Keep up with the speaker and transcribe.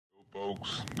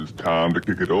Folks, it's time to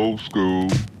kick it old school,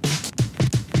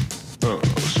 so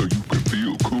you can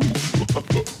feel cool.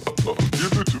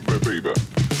 Give it to me, baby.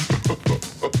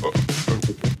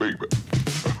 Baby.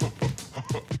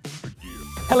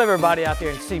 Hello everybody out there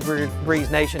in Sea Breeze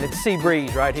Nation. It's Sea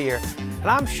Breeze right here. And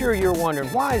I'm sure you're wondering,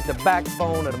 why is the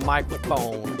backbone of the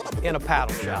microphone in a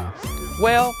paddle shop?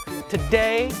 Well,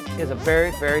 today is a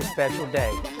very, very special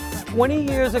day. 20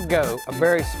 years ago, a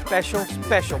very special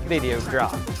video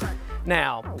dropped.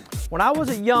 Now, when I was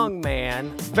a young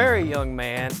man, very young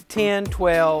man, 10,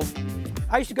 12,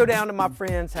 I used to go down to my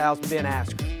friend's house, Ben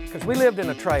Asker, because we lived in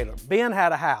a trailer. Ben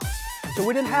had a house, so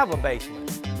we didn't have a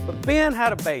basement, but Ben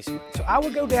had a basement. So I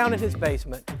would go down in his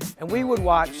basement and we would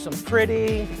watch some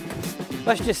pretty,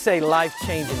 let's just say,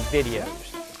 life-changing videos.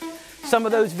 Some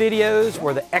of those videos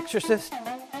were The Exorcist,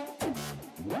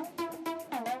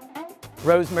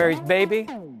 Rosemary's Baby,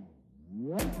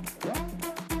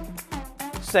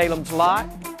 Salem's Lot,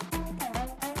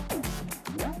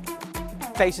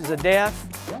 Faces of Death.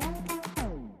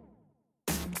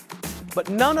 But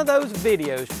none of those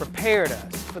videos prepared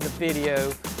us for the video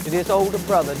that his older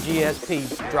brother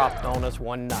GSP dropped on us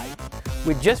one night.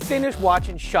 We just finished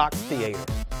watching Shock Theater.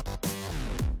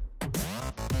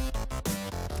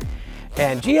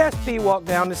 And GSP walked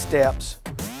down the steps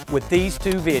with these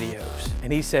two videos.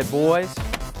 And he said, boys,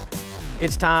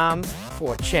 it's time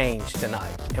for a change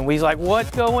tonight. And we's like,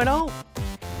 what's going on?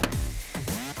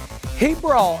 He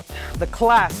brought the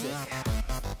classic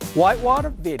whitewater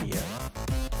video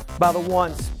by the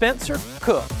one Spencer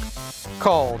Cooke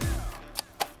called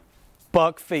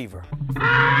Buck Fever.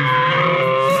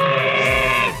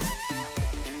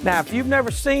 Now, if you've never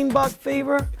seen Buck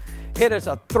Fever, it is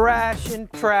a thrashing,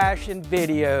 trashing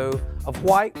video of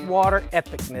whitewater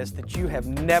epicness that you have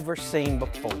never seen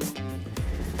before.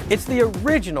 It's the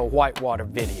original whitewater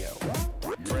video.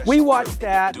 We watched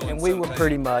that and we were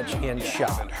pretty much in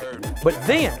shock. But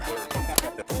then,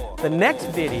 the next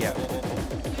video,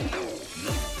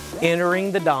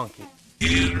 Entering the Donkey.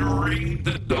 Entering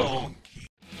the Donkey.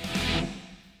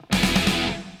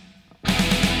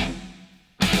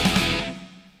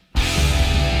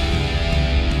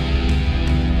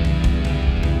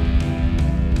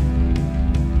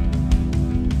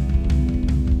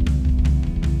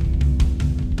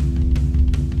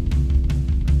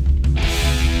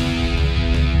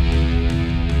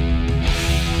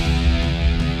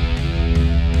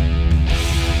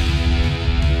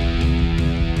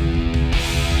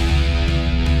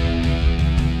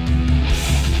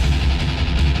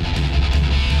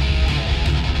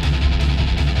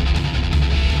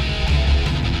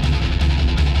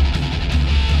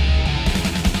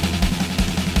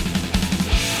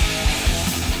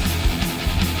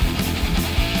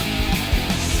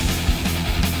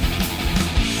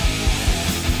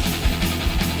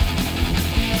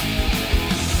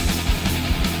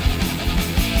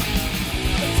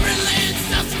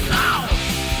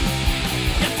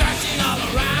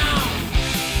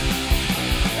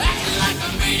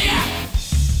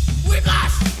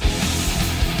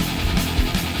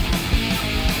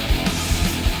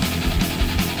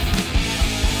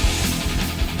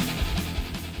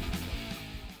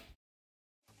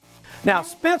 'Now,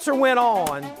 Spencer went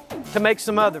on to make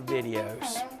some other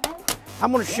videos.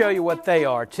 I'm going to show you what they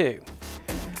are too.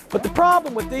 But the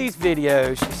problem with these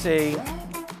videos, you see,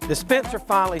 the Spencer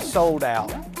finally sold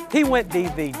out. He went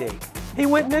DVD. He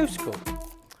went new school.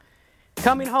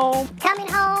 Coming home.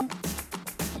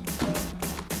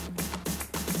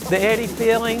 The Eddie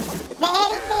feeling.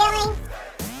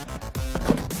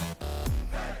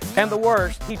 And the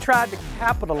worst, he tried to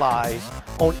capitalize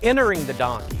on Entering the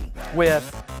Donkey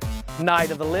with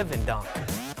Night of the Living Donkey.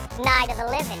 Night of the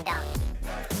Living Donkey.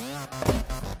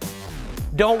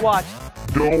 Don't watch.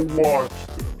 Don't watch.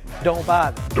 Don't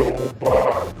buy them. Don't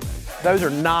buy. Those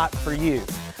are not for you.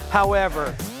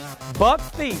 However, Buck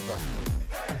Fever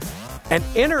and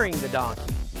Entering the Donkey.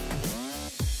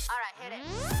 All right, hit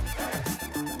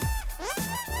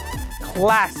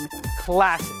it.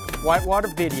 Classic whitewater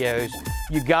videos.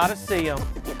 You gotta see them.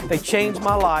 They changed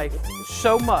my life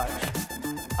so much,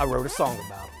 I wrote a song about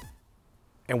them.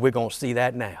 And we're gonna see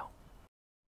that now.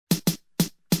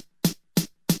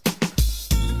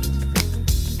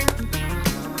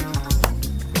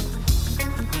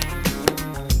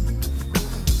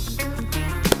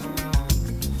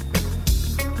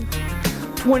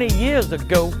 "20 years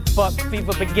ago, Buck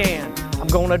Fever began. I'm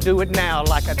gonna do it now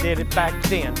like I did it back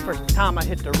then. First time I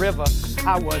hit the river,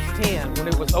 I was 10. When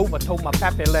it was over, told my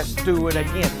pappy, let's do it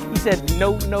again. He said,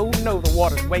 no, no, no, the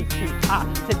water's way too hot.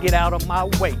 Said, get out of my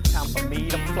way, time for me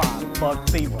to fly. Buck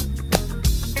Fever.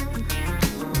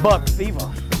 Buck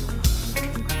Fever.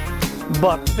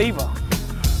 buck fever.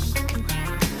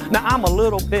 Now I'm a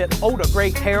little bit older,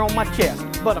 gray hair on my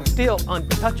chest, but I'm still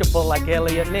untouchable like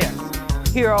Elliot Ness.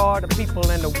 Here are the people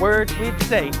and the words we'd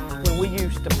say when we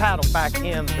used to paddle back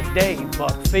in the day,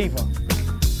 buck fever.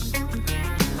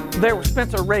 There was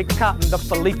Spencer, Ray Cotton, the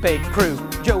Felipe crew,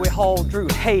 Joey Hall, Drew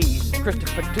Hayes,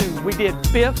 Christopher too. We did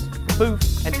Biffs,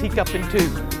 Booth, and Teacup in two.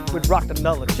 We'd rocked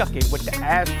another Chucky with the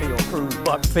Asheville crew,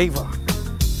 buck fever.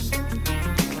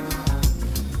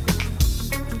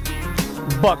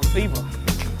 Buck fever.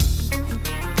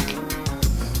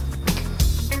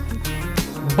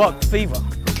 Buck fever.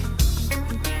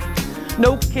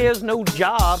 No kids, no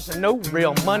jobs, and no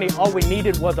real money. All we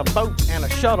needed was a boat and a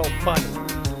shuttle bunny.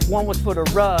 One was for the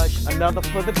rush, another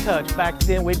for the touch. Back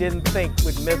then we didn't think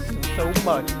we'd miss them so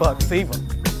much, buck fever.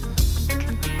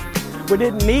 We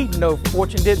didn't need no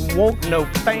fortune, didn't want no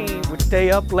fame. We'd stay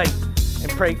up late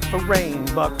and pray for rain,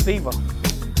 buck fever.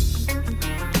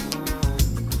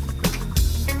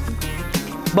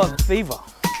 Buck fever.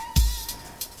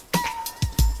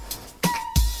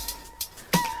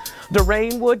 The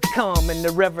rain would come and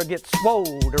the river get swole.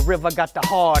 The river got the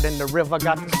heart and the river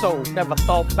got the soul. Never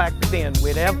thought back then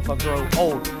we'd ever grow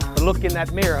old. But look in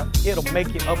that mirror, it'll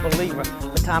make you a believer.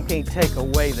 But time can't take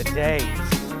away the days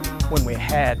when we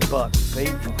had buck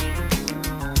fever.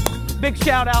 Big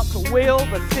shout out to Will,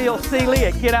 the Seal Seeley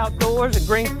at Get Outdoors in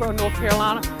Greensboro, North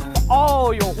Carolina, for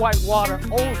all your whitewater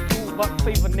old school buck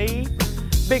fever needs.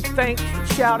 Big thanks and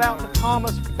shout out to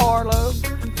Thomas Farlow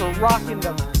for rocking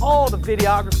all the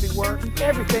videography work,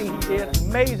 everything he did,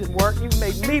 amazing work. You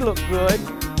made me look good.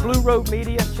 Blue Road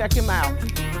Media, check him out.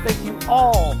 Thank you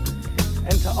all,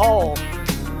 and to all,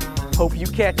 hope you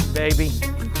catch it, baby.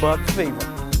 Buck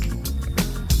fever.